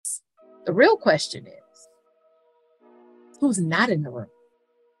The real question is, who's not in the room,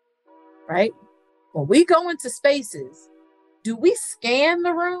 right? When we go into spaces, do we scan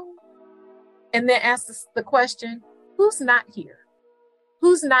the room and then ask the question, who's not here?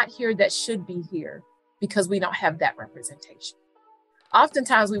 Who's not here that should be here because we don't have that representation?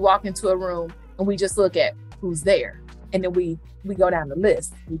 Oftentimes we walk into a room and we just look at who's there. And then we go down the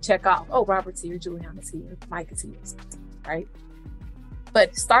list. We check off, oh, Robert's here, Juliana's here, Mike is here, right?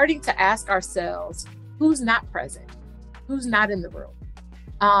 But starting to ask ourselves, who's not present? Who's not in the room?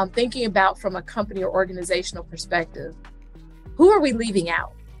 Thinking about from a company or organizational perspective, who are we leaving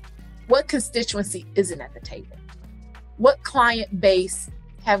out? What constituency isn't at the table? What client base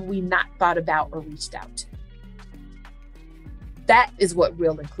have we not thought about or reached out to? That is what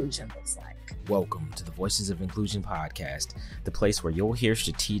real inclusion looks like. Welcome to the Voices of Inclusion podcast, the place where you'll hear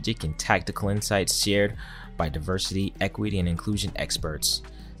strategic and tactical insights shared by diversity, equity, and inclusion experts.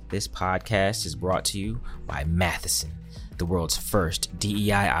 This podcast is brought to you by Matheson, the world's first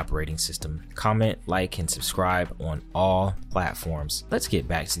DEI operating system. Comment, like, and subscribe on all platforms. Let's get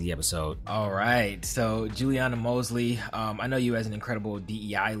back to the episode. All right. So Juliana Mosley, I know you as an incredible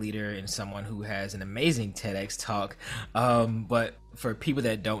DEI leader and someone who has an amazing TEDx talk. But for people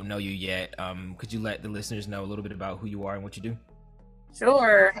that don't know you yet, could you let the listeners know a little bit about who you are and what you do?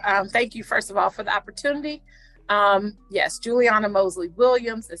 Sure. Thank you, first of all, for the opportunity. Yes, Juliana Mosley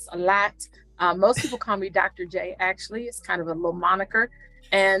Williams. It's a lot. Most people call me Dr. J, actually. It's kind of a little moniker.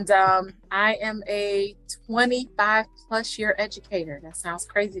 And I am a 25 plus year educator. That sounds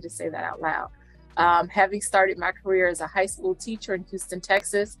crazy to say that out loud. Having started my career as a high school teacher in Houston,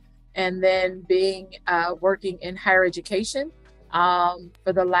 Texas, and then working in higher education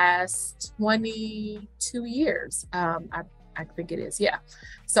for the last 22 years. I think it is, yeah.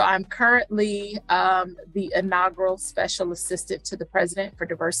 So I'm currently the inaugural special assistant to the president for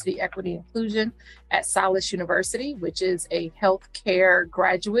diversity, equity, inclusion at Solace University, which is a healthcare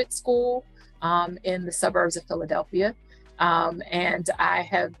graduate school in the suburbs of Philadelphia. And I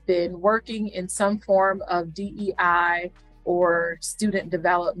have been working in some form of DEI or student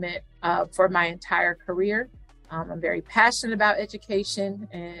development for my entire career. I'm very passionate about education,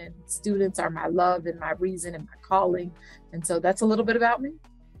 and students are my love and my reason and my calling. And so that's a little bit about me.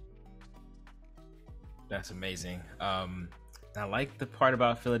 That's amazing. I like the part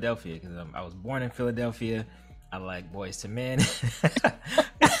about Philadelphia because I was born in Philadelphia. I like Boys to Men.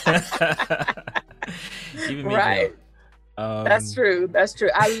 Even me, right. That's true. That's true.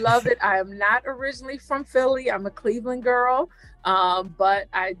 I love it. I am not originally from Philly. I'm a Cleveland girl. But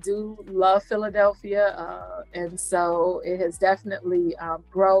I do love Philadelphia. And so it has definitely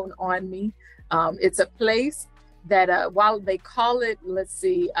grown on me. It's a place that while they call it, the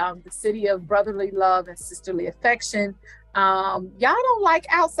city of brotherly love and sisterly affection, y'all don't like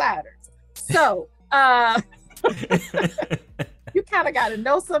outsiders. So you kind of got to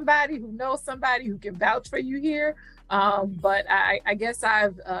know somebody who knows somebody who can vouch for you here. But I guess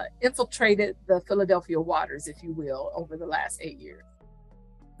I've infiltrated the Philadelphia waters, if you will, over the last 8 years.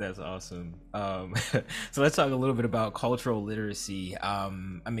 That's awesome. So let's talk a little bit about cultural literacy. I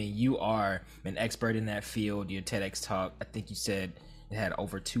mean, you are an expert in that field. Your TEDx talk, I think you said it had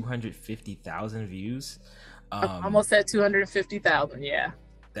over 250,000 views. Almost at 250,000, yeah.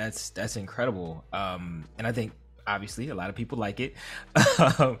 That's incredible. And I think obviously a lot of people like it.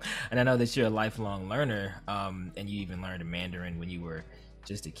 And I know that you're a lifelong learner, and you even learned Mandarin when you were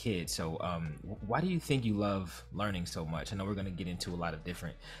just a kid. So why do you think you love learning so much? I know we're going to get into a lot of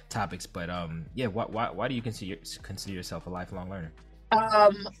different topics, but why do you consider yourself a lifelong learner?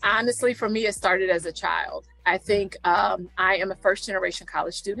 Honestly, for me, it started as a child. I think I am a first generation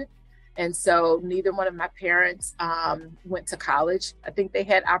college student. And so neither one of my parents went to college. I think they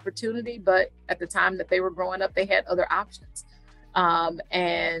had opportunity, but at the time that they were growing up, they had other options. But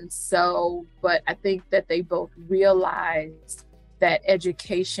I think that they both realized that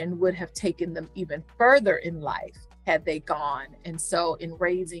education would have taken them even further in life had they gone. And so in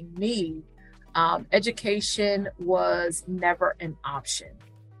raising me, education was never an option.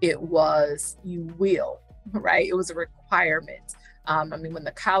 It was, you will, right? It was a requirement. When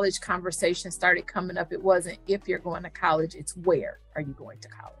the college conversation started coming up, it wasn't if you're going to college, it's where are you going to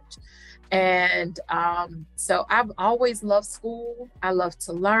college? And so I've always loved school. I love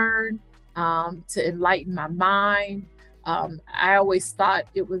to learn, to enlighten my mind. I always thought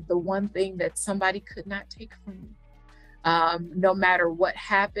it was the one thing that somebody could not take from me. No matter what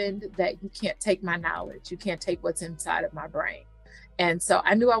happened, that you can't take my knowledge. You can't take what's inside of my brain. And so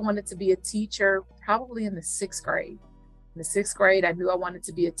I knew I wanted to be a teacher probably in the sixth grade. In the sixth grade, I knew I wanted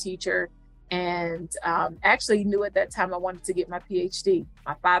to be a teacher. and actually knew at that time I wanted to get my PhD.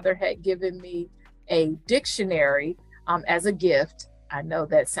 My father had given me a dictionary as a gift. I know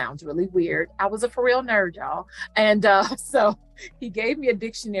that sounds really weird. I was a for real nerd, y'all. And so he gave me a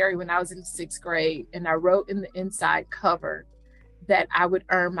dictionary when I was in the 6th grade, and I wrote in the inside cover that I would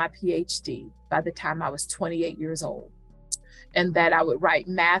earn my PhD by the time I was 28 years old, and that I would write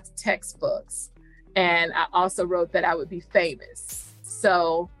math textbooks. And I also wrote that I would be famous.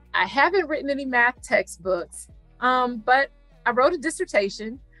 So I haven't written any math textbooks, but I wrote a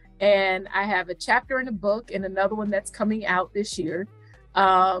dissertation, and I have a chapter in a book and another one that's coming out this year.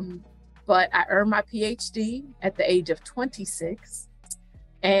 But I earned my PhD at the age of 26,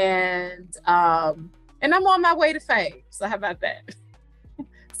 and I'm on my way to fame. So how about that?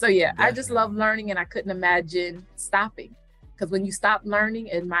 So yeah, definitely. I just love learning, and I couldn't imagine stopping, because when you stop learning,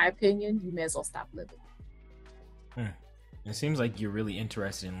 in my opinion, you may as well stop living. It seems like you're really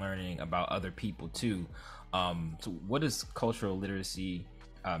interested in learning about other people too. So what does cultural literacy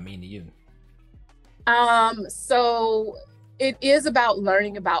mean to you? So it is about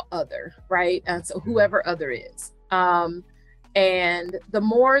learning about other, right? And so whoever other is. And the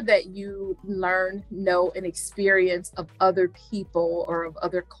more that you learn, know, and experience of other people or of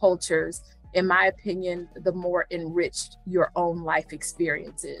other cultures, in my opinion, the more enriched your own life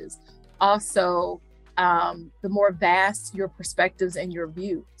experience is. Also, the more vast your perspectives and your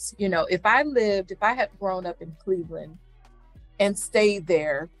views. You know, if I had grown up in Cleveland and stayed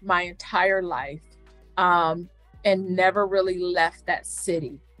there my entire life, and never really left that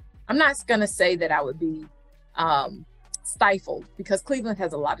city, I'm not going to say that I would be stifled, because Cleveland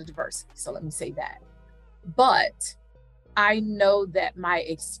has a lot of diversity. So let me say that. But I know that my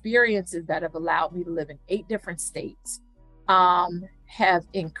experiences that have allowed me to live in 8 different states have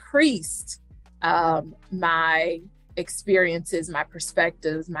increased my experiences, my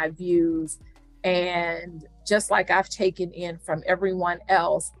perspectives, my views. And just like I've taken in from everyone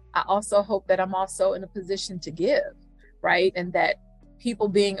else, I also hope that I'm also in a position to give, right? And that people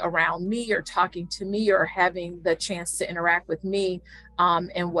being around me or talking to me or having the chance to interact with me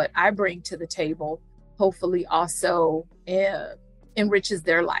and what I bring to the table, hopefully also enriches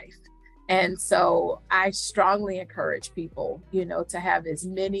their life. And so I strongly encourage people, you know, to have as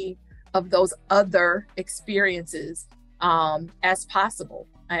many of those other experiences as possible.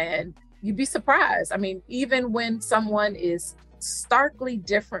 And you'd be surprised. I mean, even when someone is starkly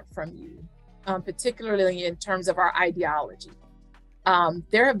different from you, particularly in terms of our ideology,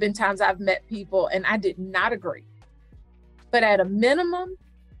 there have been times I've met people and I did not agree. But at a minimum,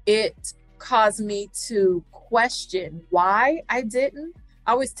 it caused me to question why I didn't.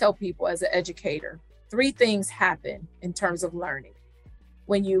 I always tell people as an educator, 3 things happen in terms of learning.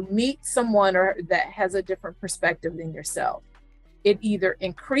 When you meet someone that has a different perspective than yourself, it either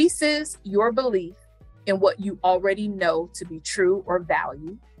increases your belief in what you already know to be true or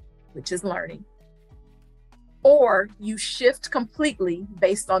value, which is learning, or you shift completely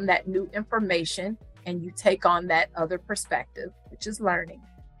based on that new information and you take on that other perspective, which is learning.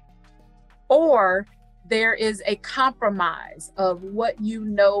 Or there is a compromise of what you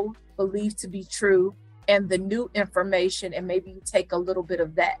know, believe to be true, and the new information, and maybe you take a little bit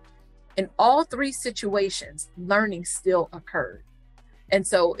of that. In all 3 situations, learning still occurred. And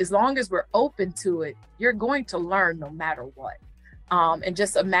so as long as we're open to it, you're going to learn no matter what. And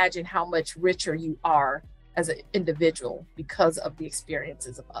just imagine how much richer you are as an individual because of the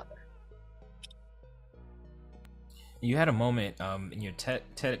experiences of others. You had a moment in your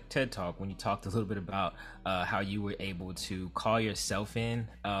TED Talk when you talked a little bit about how you were able to call yourself in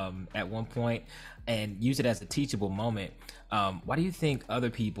at one point and use it as a teachable moment. Why do you think other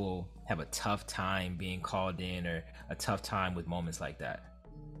people have a tough time being called in, or a tough time with moments like that?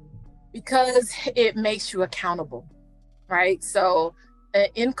 Because it makes you accountable, right? So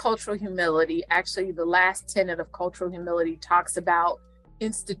in cultural humility, actually the last tenet of cultural humility talks about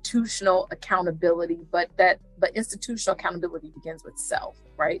institutional accountability, but institutional accountability begins with self,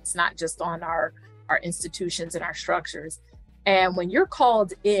 right? It's not just on our institutions and our structures. And when you're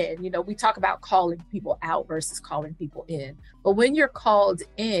called in, you know, we talk about calling people out versus calling people in, but when you're called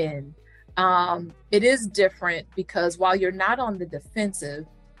in, it is different, because while you're not on the defensive,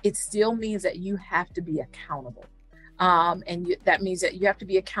 it still means that you have to be accountable. That means that you have to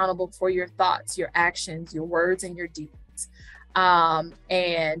be accountable for your thoughts, your actions, your words, and your deeds.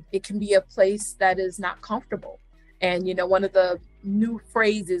 And it can be a place that is not comfortable. And, you know, one of the new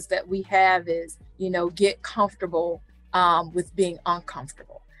phrases that we have is, you know, get comfortable with being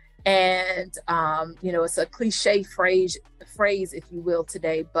uncomfortable. And, you know, it's a cliche phrase, if you will,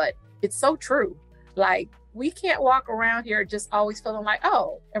 today, but it's so true. Like, we can't walk around here just always feeling like,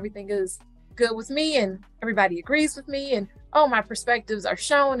 oh, everything is good with me and everybody agrees with me and, oh, my perspectives are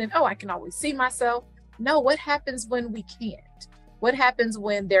shown and, oh, I can always see myself. No, what happens when we can't? What happens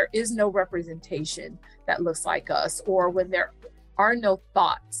when there is no representation that looks like us, or when there are no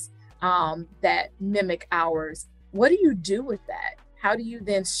thoughts that mimic ours? What do you do with that? How do you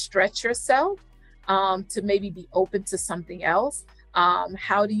then stretch yourself to maybe be open to something else?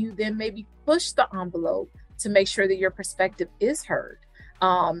 How do you then maybe push the envelope to make sure that your perspective is heard,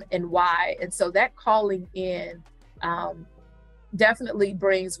 and why? And so that calling in definitely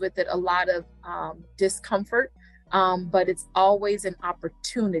brings with it a lot of discomfort, but it's always an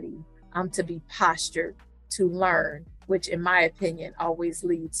opportunity to be postured to learn, which in my opinion always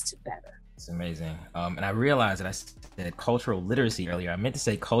leads to better. It's amazing. And I realized that I said cultural literacy earlier. I meant to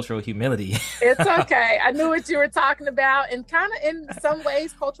say cultural humility. It's okay. I knew what you were talking about. And kind of in some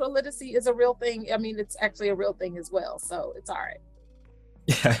ways, cultural literacy is a real thing. I mean, it's actually a real thing as well. So it's all right.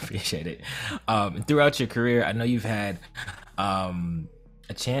 Yeah, I appreciate it. Throughout your career, I know you've had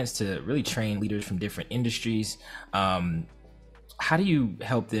a chance to really train leaders from different industries. How do you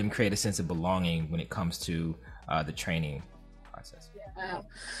help them create a sense of belonging when it comes to the training process? Yeah.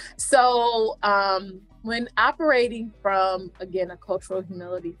 So when operating from, again, a cultural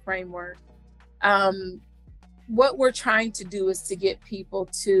humility framework, what we're trying to do is to get people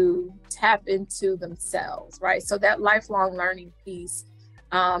to tap into themselves, right? So that lifelong learning piece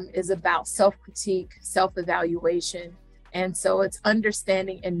is about self-critique, self-evaluation. And so it's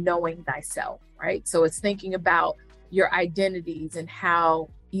understanding and knowing thyself, right? So it's thinking about your identities and how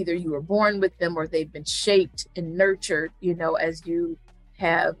either you were born with them or they've been shaped and nurtured, as you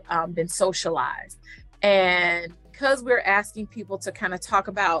have been socialized. And because we're asking people to kind of talk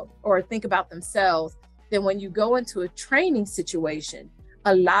about or think about themselves, then when you go into a training situation,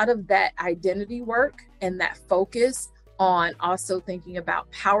 a lot of that identity work and that focus on also thinking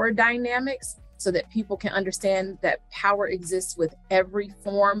about power dynamics, so that people can understand that power exists with every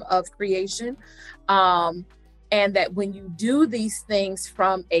form of creation. And that when you do these things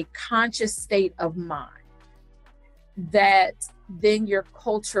from a conscious state of mind, that then your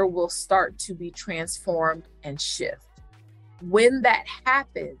culture will start to be transformed and shift. When that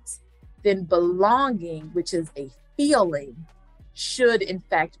happens, then belonging, which is a feeling, should in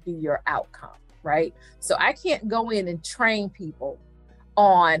fact be your outcome, right? So I can't go in and train people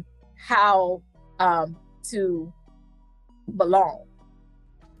on how to belong.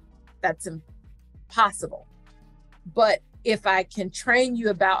 That's impossible. But if I can train you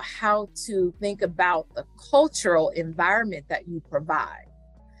about how to think about the cultural environment that you provide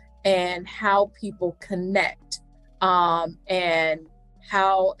and how people connect, and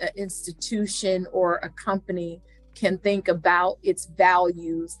how an institution or a company can think about its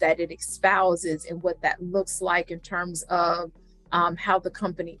values that it espouses and what that looks like in terms of how the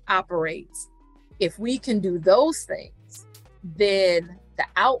company operates. If we can do those things, then the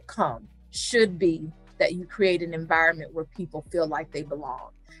outcome should be that you create an environment where people feel like they belong.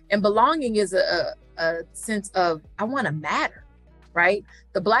 And belonging is a sense of, I want to matter, right?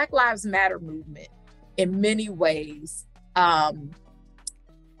 The Black Lives Matter movement in many ways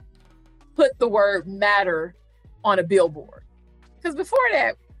put the word matter on a billboard. Because before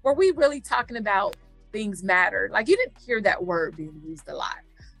that, were we really talking about things matter? Like, you didn't hear that word being used a lot.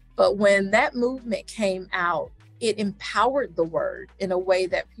 But when that movement came out, it empowered the word in a way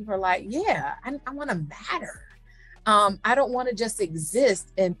that people are like, yeah, I want to matter. I don't want to just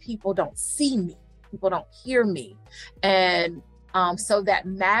exist and people don't see me, people don't hear me. And so that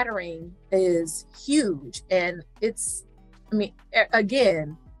mattering is huge. And it's,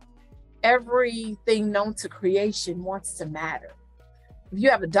 again, everything known to creation wants to matter. If you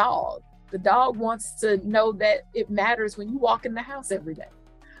have a dog, the dog wants to know that it matters when you walk in the house every day.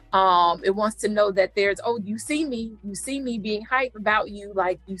 It wants to know that there's, oh, you see me being hype about you,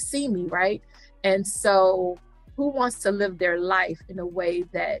 like you see me, right? And so who wants to live their life in a way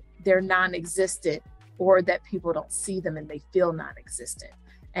that they're non-existent or that people don't see them and they feel non-existent?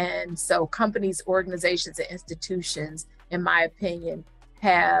 And so companies, organizations, and institutions, in my opinion,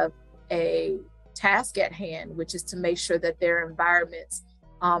 have a task at hand, which is to make sure that their environments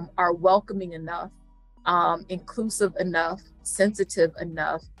are welcoming enough, inclusive enough, sensitive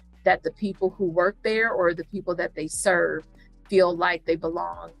enough, that the people who work there or the people that they serve feel like they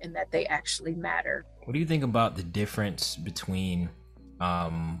belong and that they actually matter. What do you think about the difference between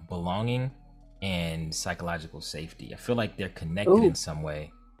belonging and psychological safety? I feel like they're connected in some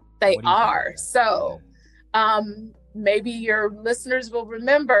way. They are. So maybe your listeners will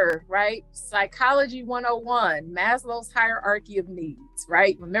remember, right? Psychology 101, Maslow's hierarchy of needs,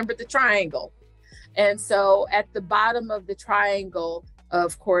 right? Remember the triangle. And so at the bottom of the triangle,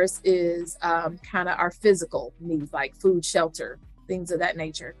 of course, is kind of our physical needs, like food, shelter, things of that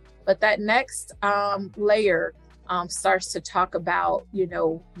nature. But that next layer starts to talk about,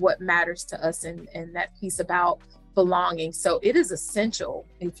 what matters to us, and that piece about belonging. So it is essential,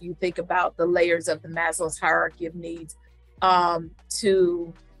 if you think about the layers of the Maslow's hierarchy of needs,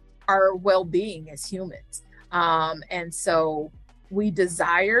 to our well-being as humans. And so we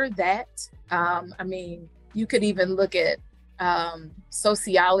desire that. You could even look at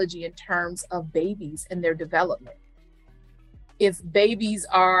sociology in terms of babies and their development. If babies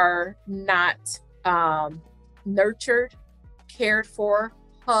are not nurtured, cared for,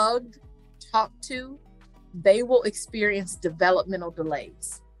 hugged, talked to, they will experience developmental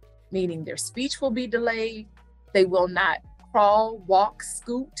delays, meaning their speech will be delayed. They will not crawl, walk,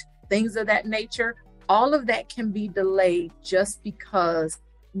 scoot, things of that nature. All of that can be delayed just because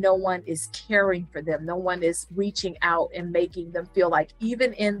no one is caring for them. No one is reaching out and making them feel like,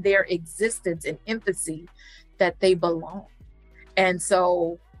 even in their existence and infancy, that they belong. And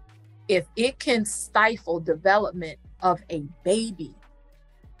so if it can stifle development of a baby,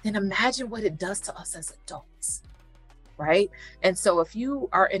 then imagine what it does to us as adults, right? And so if you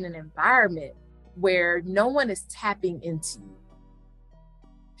are in an environment where no one is tapping into you,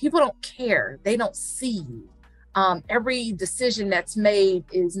 people don't care, they don't see you. Every decision that's made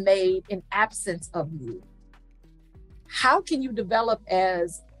is made in absence of you. How can you develop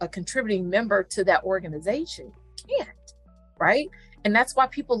as a contributing member to that organization? You can't, right? And that's why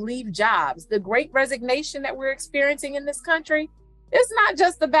people leave jobs. The great resignation that we're experiencing in this country, it's not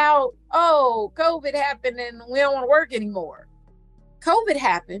just about, oh, COVID happened and we don't want to work anymore. COVID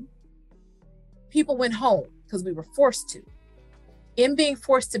happened, people went home because we were forced to. In being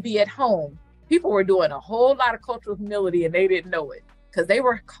forced to be at home, people were doing a whole lot of cultural humility and they didn't know it, because they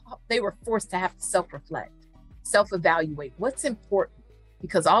were forced to have to self-reflect, self-evaluate what's important,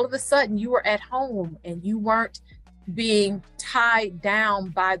 because all of a sudden you were at home and you weren't being tied down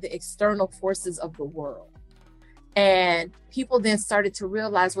by the external forces of the world. And people then started to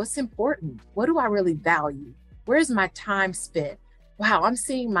realize what's important. What do I really value? Where's my time spent? Wow, I'm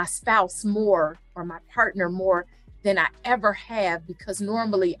seeing my spouse more, or my partner more than I ever have, because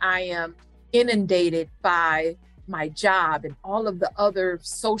normally I am inundated by my job and all of the other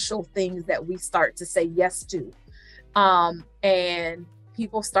social things that we start to say yes to. And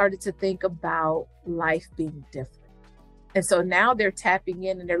people started to think about life being different. And so now they're tapping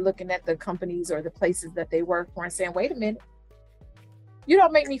in and they're looking at the companies or the places that they work for and saying, wait a minute, you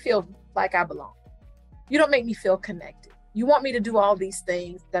don't make me feel like I belong. You don't make me feel connected. You want me to do all these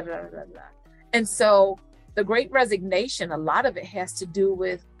things, da, da, da, da, da. And so the great resignation, a lot of it has to do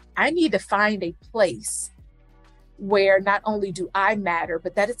with, I need to find a place where not only do I matter,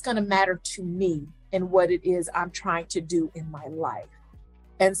 but that it's going to matter to me and what it is I'm trying to do in my life.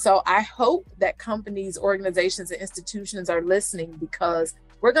 And so I hope that companies, organizations, and institutions are listening, because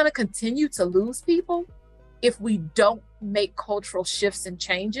we're going to continue to lose people if we don't make cultural shifts and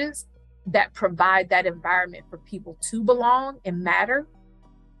changes that provide that environment for people to belong and matter.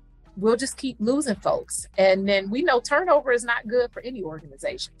 We'll just keep losing folks. And then we know turnover is not good for any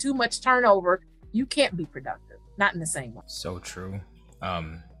organization. Too much turnover, you can't be productive, not in the same way. So true.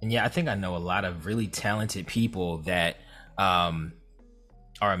 And yeah, I think I know a lot of really talented people that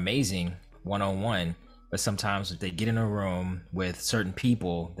are amazing one-on-one, but sometimes if they get in a room with certain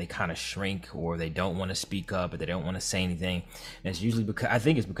people, they kind of shrink, or they don't want to speak up, or they don't want to say anything. And it's usually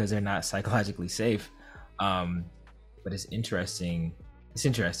because they're not psychologically safe. But it's interesting. It's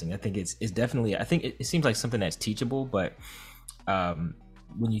interesting. I think it's definitely, I think it seems like something that's teachable, but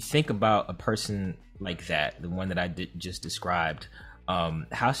when you think about a person like that, the one that I just described,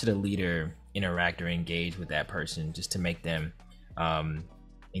 how should a leader interact or engage with that person just to make them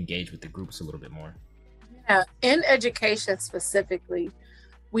engage with the groups a little bit more? Yeah, in education specifically,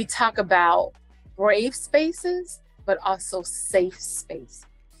 we talk about brave spaces, but also safe spaces.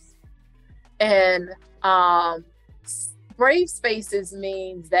 And brave spaces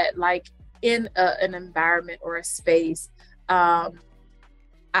means that, like, in an environment or a space,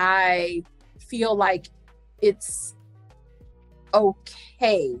 I feel like it's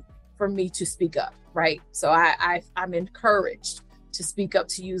okay for me to speak up, right? So I'm encouraged to speak up,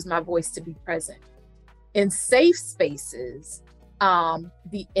 to use my voice, to be present. In safe spaces,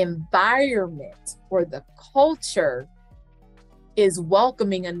 the environment or the culture is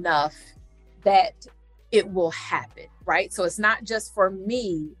welcoming enough that it will happen, right? So it's not just for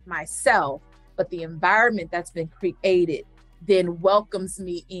me, myself, but the environment that's been created then welcomes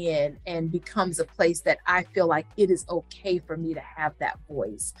me in and becomes a place that I feel like it is okay for me to have that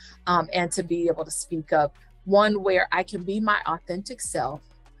voice, and to be able to speak up one where I can be my authentic self,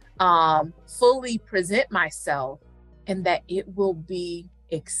 fully present myself, and that it will be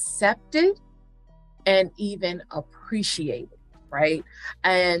accepted and even appreciated, right?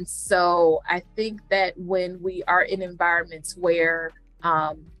 And so I think that when we are in environments where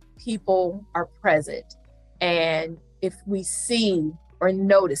people are present, and if we see or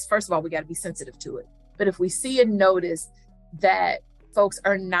notice, first of all, we got to be sensitive to it. But if we see and notice that folks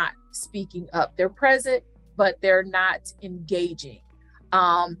are not speaking up, they're present, but they're not engaging,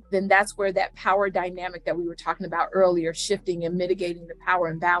 then that's where that power dynamic that we were talking about earlier, shifting and mitigating the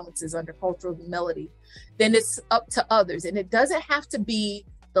power imbalances under cultural humility, then it's up to others. And it doesn't have to be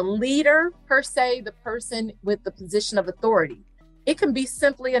the leader per se, the person with the position of authority. It can be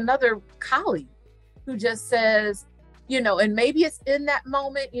simply another colleague who just says, and maybe it's in that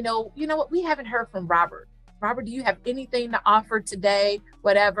moment, what, we haven't heard from Robert. Robert, do you have anything to offer today?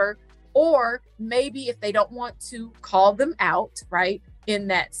 Whatever. Or maybe if they don't want to call them out, right, in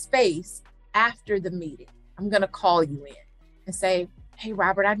that space after the meeting, I'm going to call you in and say, hey,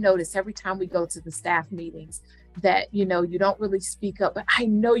 Robert, I've noticed every time we go to the staff meetings that, you don't really speak up, but I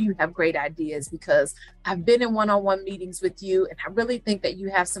know you have great ideas because I've been in one-on-one meetings with you, and I really think that you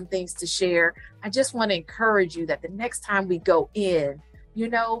have some things to share. I just want to encourage you that the next time we go in,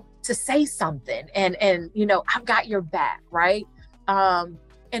 to say something and I've got your back, right?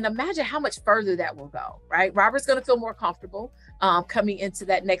 And imagine how much further that will go, right? Robert's going to feel more comfortable coming into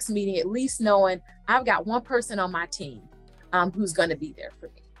that next meeting, at least knowing I've got one person on my team who's going to be there for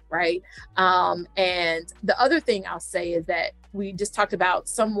me, right? And the other thing I'll say is that we just talked about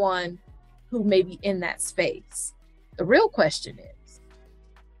someone who may be in that space. The real question is,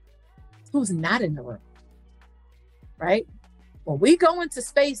 who's not in the room, right? When we go into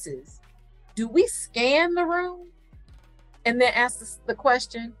spaces, do we scan the room and then ask the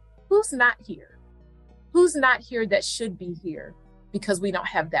question, who's not here? Who's not here that should be here because we don't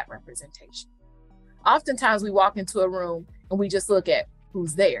have that representation? Oftentimes we walk into a room and we just look at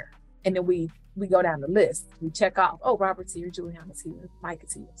who's there. And then we go down the list. We check off, oh, Robert's here, Juliana's here, Mike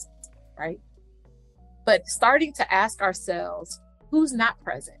is here, right? But starting to ask ourselves, who's not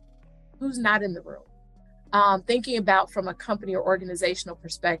present? Who's not in the room? Thinking about from a company or organizational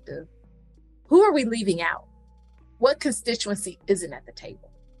perspective, who are we leaving out? What constituency isn't at the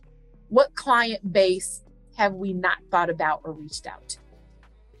table? What client base have we not thought about or reached out to?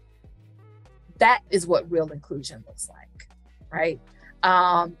 That is what real inclusion looks like, right?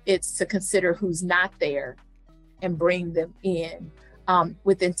 It's to consider who's not there and bring them in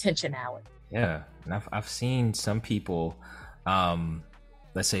with intentionality. Yeah, and I've seen some people,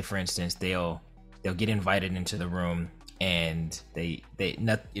 let's say for instance, they'll get invited into the room and they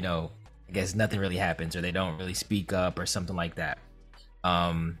not, I guess nothing really happens, or they don't really speak up or something like that,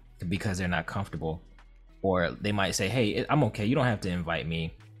 because they're not comfortable. Or they might say, hey, I'm okay, you don't have to invite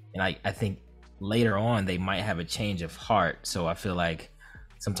me. And I think later on they might have a change of heart. So I feel like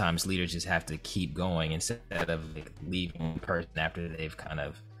sometimes leaders just have to keep going instead of leaving the person after they've kind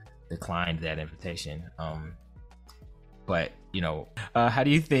of declined that invitation. But how do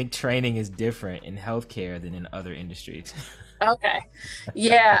you think training is different in healthcare than in other industries? Okay.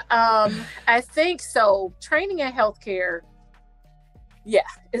 Yeah. I think so. Training in healthcare,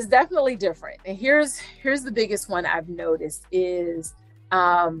 is definitely different. And here's the biggest one I've noticed is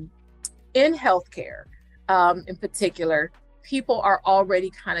in healthcare, in particular, people are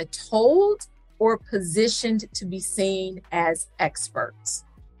already kind of told or positioned to be seen as experts.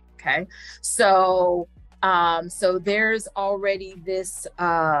 Okay. So there's already this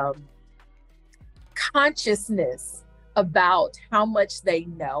consciousness about how much they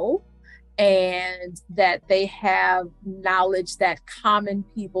know, and that they have knowledge that common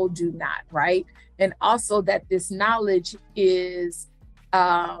people do not, right? And also that this knowledge is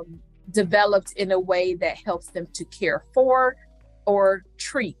developed in a way that helps them to care for or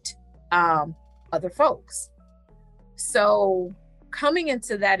treat other folks. So coming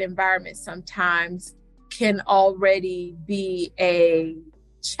into that environment sometimes can already be a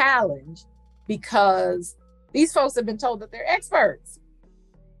challenge because these folks have been told that they're experts.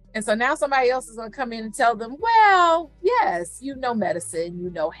 And so now somebody else is going to come in and tell them, well, yes, you know medicine, you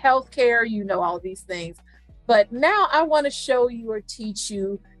know healthcare, you know all these things. But now I want to show you or teach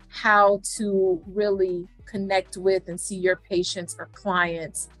you how to really connect with and see your patients or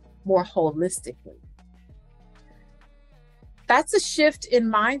clients more holistically. That's a shift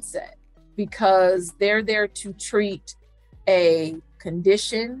in mindset because they're there to treat a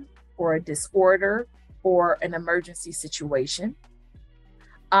condition or a disorder or an emergency situation.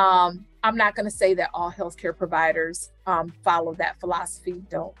 I'm not going to say that all healthcare providers follow that philosophy.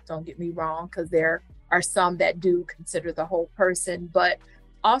 Don't get me wrong, because there are some that do consider the whole person, but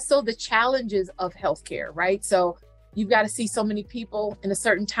also the challenges of healthcare, right? So you've got to see so many people in a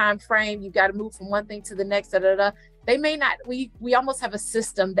certain time frame. You've got to move from one thing to the next. They may not. We almost have a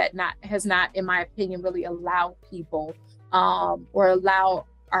system that has not, in my opinion, really allowed people or allow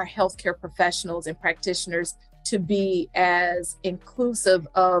our healthcare professionals and practitioners to be as inclusive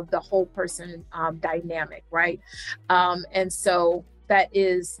of the whole person dynamic, right? And so that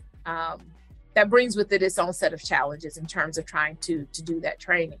brings with it its own set of challenges in terms of trying to do that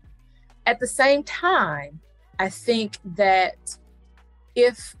training. At the same time, I think that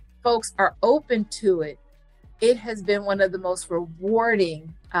if folks are open to it, it has been one of the most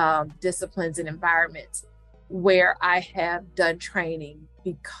rewarding disciplines and environments where I have done training,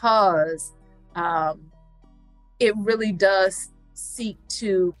 because it really does seek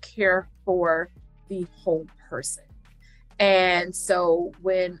to care for the whole person. And so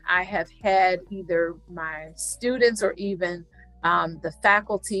when I have had either my students or even the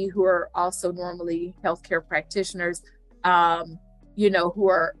faculty who are also normally healthcare practitioners, who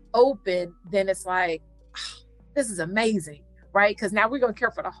are open, then it's like, oh, this is amazing, right? Because now we're going to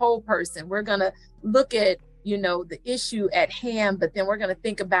care for the whole person. We're going to look at, the issue at hand, but then we're going to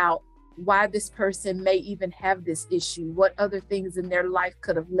think about why this person may even have this issue, what other things in their life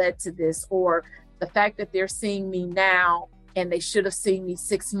could have led to this, or the fact that they're seeing me now and they should have seen me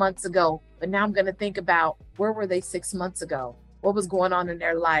 6 months ago. But now I'm going to think about, where were they 6 months ago? What was going on in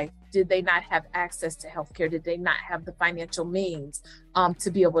their life? Did they not have access to healthcare? Did they not have the financial means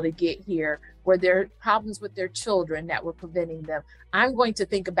to be able to get here? Were there problems with their children that were preventing them? I'm going to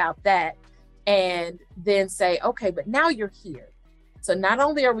think about that and then say, okay, but now you're here. So not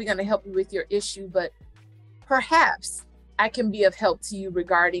only are we going to help you with your issue, but perhaps I can be of help to you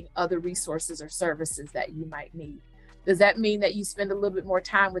regarding other resources or services that you might need. Does that mean that you spend a little bit more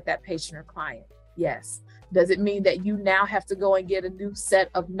time with that patient or client? Yes. Does it mean that you now have to go and get a new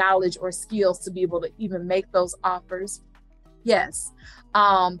set of knowledge or skills to be able to even make those offers? Yes.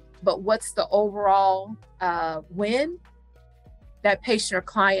 But what's the overall win? That patient or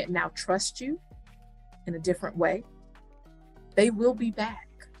client now trusts you in a different way. They will be back,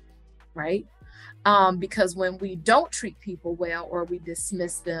 right? Because when we don't treat people well, or we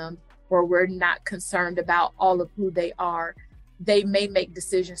dismiss them, or we're not concerned about all of who they are, they may make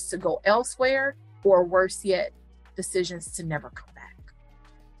decisions to go elsewhere, or worse yet, decisions to never come back.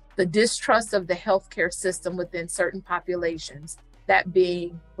 The distrust of the healthcare system within certain populations, that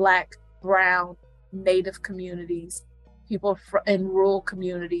being Black, Brown, Native communities, people in rural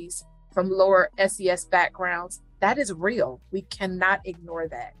communities, from lower SES backgrounds, that is real. We cannot ignore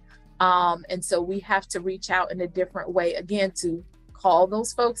that. And so we have to reach out in a different way, again, to call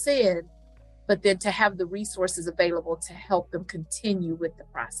those folks in, but then to have the resources available to help them continue with the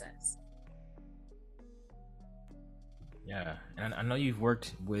process. Yeah, and I know you've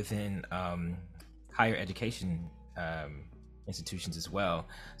worked within higher education institutions as well.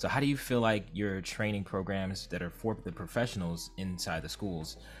 So how do you feel like your training programs that are for the professionals inside the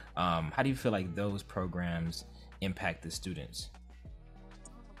schools, how do you feel like those programs impact the students?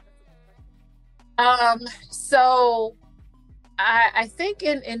 So I think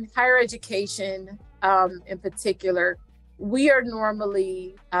in higher education, in particular, we are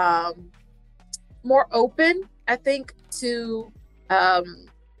normally more open, I think, to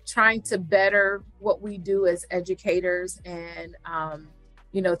trying to better what we do as educators and,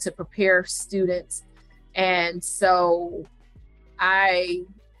 to prepare students. And so I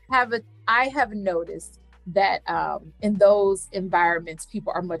have noticed that in those environments,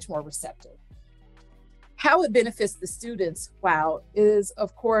 people are much more receptive. How it benefits the students, is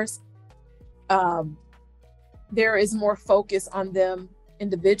of course, there is more focus on them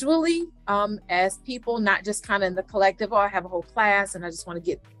individually as people, not just kind of in the collective, I have a whole class and I just want to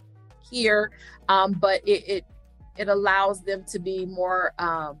get here. But it allows them to be more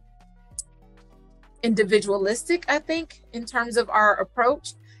individualistic, I think, in terms of our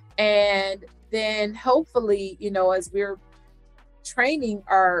approach. And then hopefully, as we're training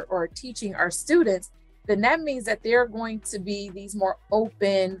or teaching our students, then that means that they're going to be these more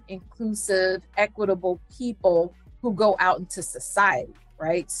open, inclusive, equitable people who go out into society,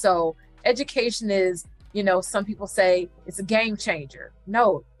 right? So education is, some people say it's a game changer.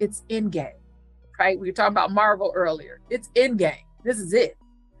 No, it's in game, right? We were talking about Marvel earlier. It's in game. This is it.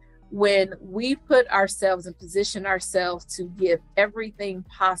 When we put ourselves and position ourselves to give everything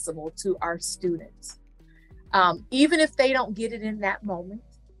possible to our students, even if they don't get it in that moment,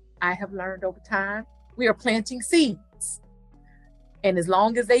 I have learned over time, we are planting seeds. And as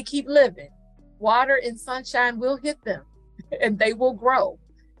long as they keep living, water and sunshine will hit them and they will grow.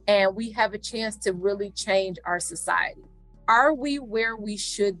 and we have a chance to really change our society. Are we where we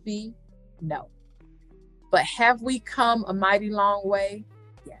should be? No. But have we come a mighty long way?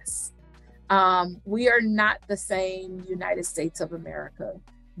 Yes. We are not the same United States of America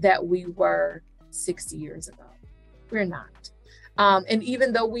that we were 60 years ago. We're not. And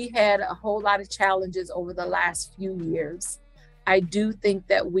even though we had a whole lot of challenges over the last few years, I do think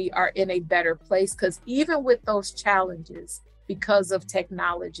that we are in a better place, because even with those challenges, because of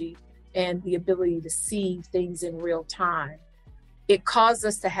technology and the ability to see things in real time, it caused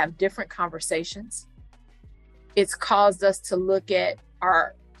us to have different conversations. It's caused us to look at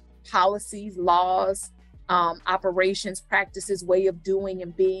our policies, laws, operations, practices, way of doing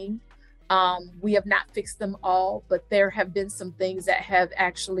and being. We have not fixed them all, but there have been some things that have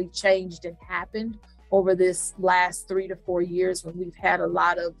actually changed and happened over this last 3 to 4 years, when we've had a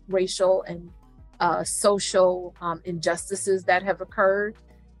lot of racial and social injustices that have occurred.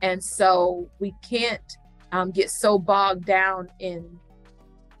 And so we can't get so bogged down in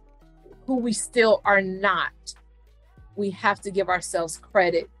who we still are not. We have to give ourselves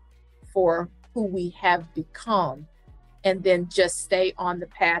credit for who we have become, and then just stay on the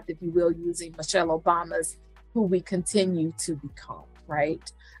path, if you will, using Michelle Obama's who we continue to become,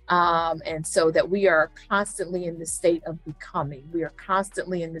 right? And so that we are constantly in the state of becoming. We are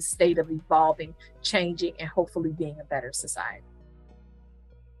constantly in the state of evolving, changing, and hopefully being a better society.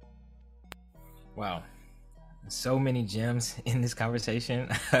 Wow. So many gems in this conversation,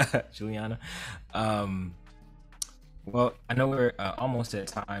 Juliana. Well, I know we're almost at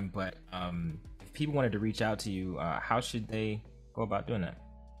time, but if people wanted to reach out to you, how should they go about doing that?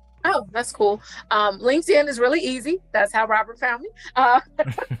 Oh, that's cool. LinkedIn is really easy. That's how Robert found me.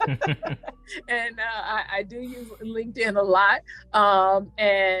 And I do use LinkedIn a lot.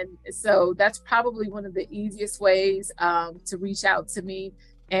 And so that's probably one of the easiest ways to reach out to me.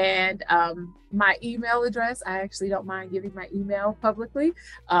 And my email address, I actually don't mind giving my email publicly,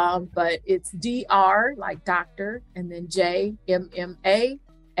 but it's dr, like doctor, and then jmma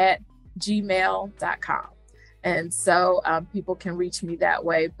 @gmail.com. And so people can reach me that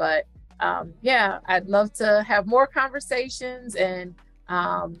way. But yeah, I'd love to have more conversations and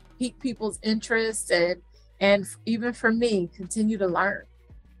pique people's interest, and even for me, continue to learn.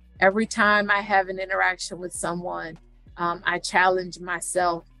 Every time I have an interaction with someone, I challenge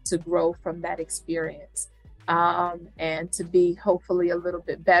myself to grow from that experience, and to be hopefully a little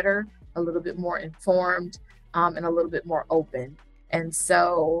bit better, a little bit more informed, and a little bit more open. And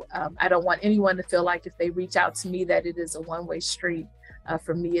so I don't want anyone to feel like if they reach out to me that it is a one-way street.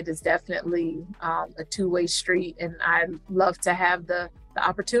 For me, it is definitely a two-way street, and I love to have the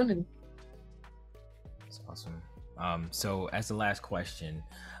opportunity. That's awesome. So as the last question,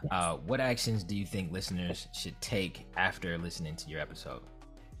 what actions do you think listeners should take after listening to your episode?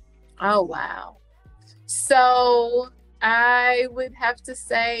 Oh, wow. So I would have to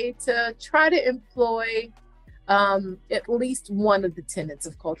say to try to employ at least one of the tenets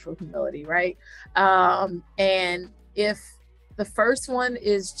of cultural humility, right? And if the first one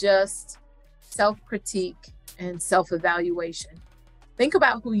is just self-critique and self-evaluation, think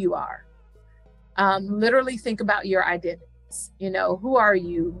about who you are. Literally think about your identities. You know, who are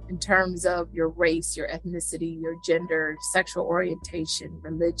you in terms of your race, your ethnicity, your gender, sexual orientation,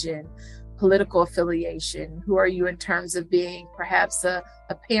 religion, political affiliation? Who are you in terms of being perhaps a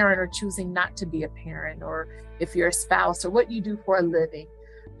parent or choosing not to be a parent, or if you're a spouse, or what you do for a living?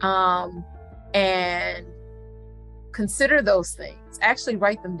 And consider those things. Actually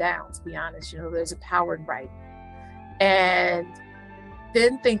write them down, to be honest. You know, there's a power in writing. And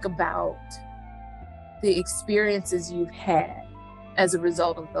then think about the experiences you've had as a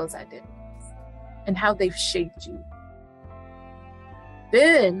result of those identities and how they've shaped you.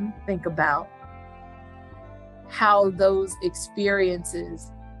 Then think about how those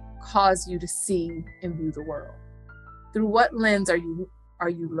experiences cause you to see and view the world. Through what lens are you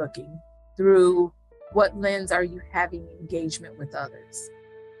looking? Through what lens are you having engagement with others?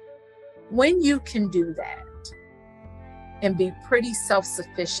 When you can do that and be pretty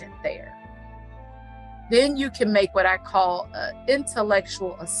self-sufficient there, then you can make what I call an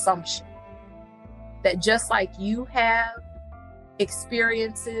intellectual assumption that just like you have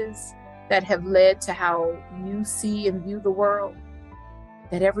experiences that have led to how you see and view the world,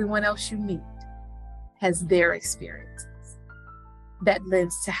 that everyone else you meet has their experiences that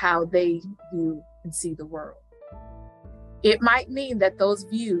lends to how they view and see the world. It might mean that those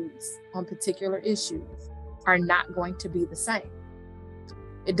views on particular issues are not going to be the same.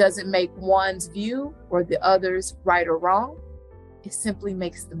 It doesn't make one's view or the other's right or wrong. It simply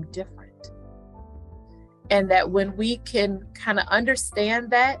makes them different. And that when we can kind of understand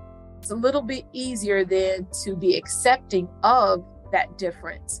that, it's a little bit easier then to be accepting of that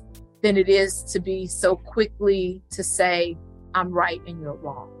difference than it is to be so quickly to say, I'm right and you're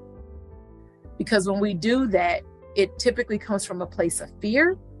wrong. Because when we do that, it typically comes from a place of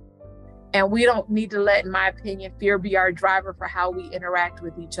fear. And we don't need to let, in my opinion, fear be our driver for how we interact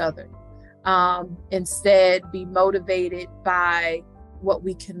with each other. Instead, be motivated by what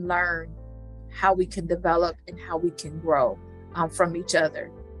we can learn, how we can develop, and how we can grow from each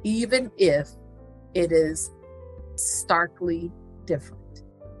other, even if it is starkly different.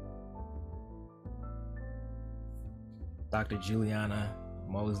 Dr. Juliana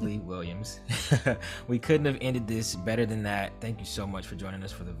Mosley Williams. We couldn't have ended this better than that. Thank you so much for joining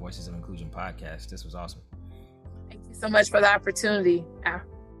us for the Voices of Inclusion podcast. This was awesome. Thank you so much for the opportunity. I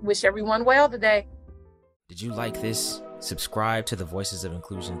wish everyone well today. Did you like this? Subscribe to the Voices of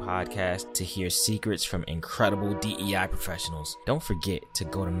Inclusion podcast to hear secrets from incredible DEI professionals. Don't forget to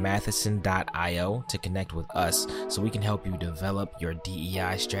go to matheson.io to connect with us so we can help you develop your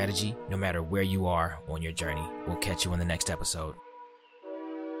DEI strategy no matter where you are on your journey. We'll catch you in the next episode.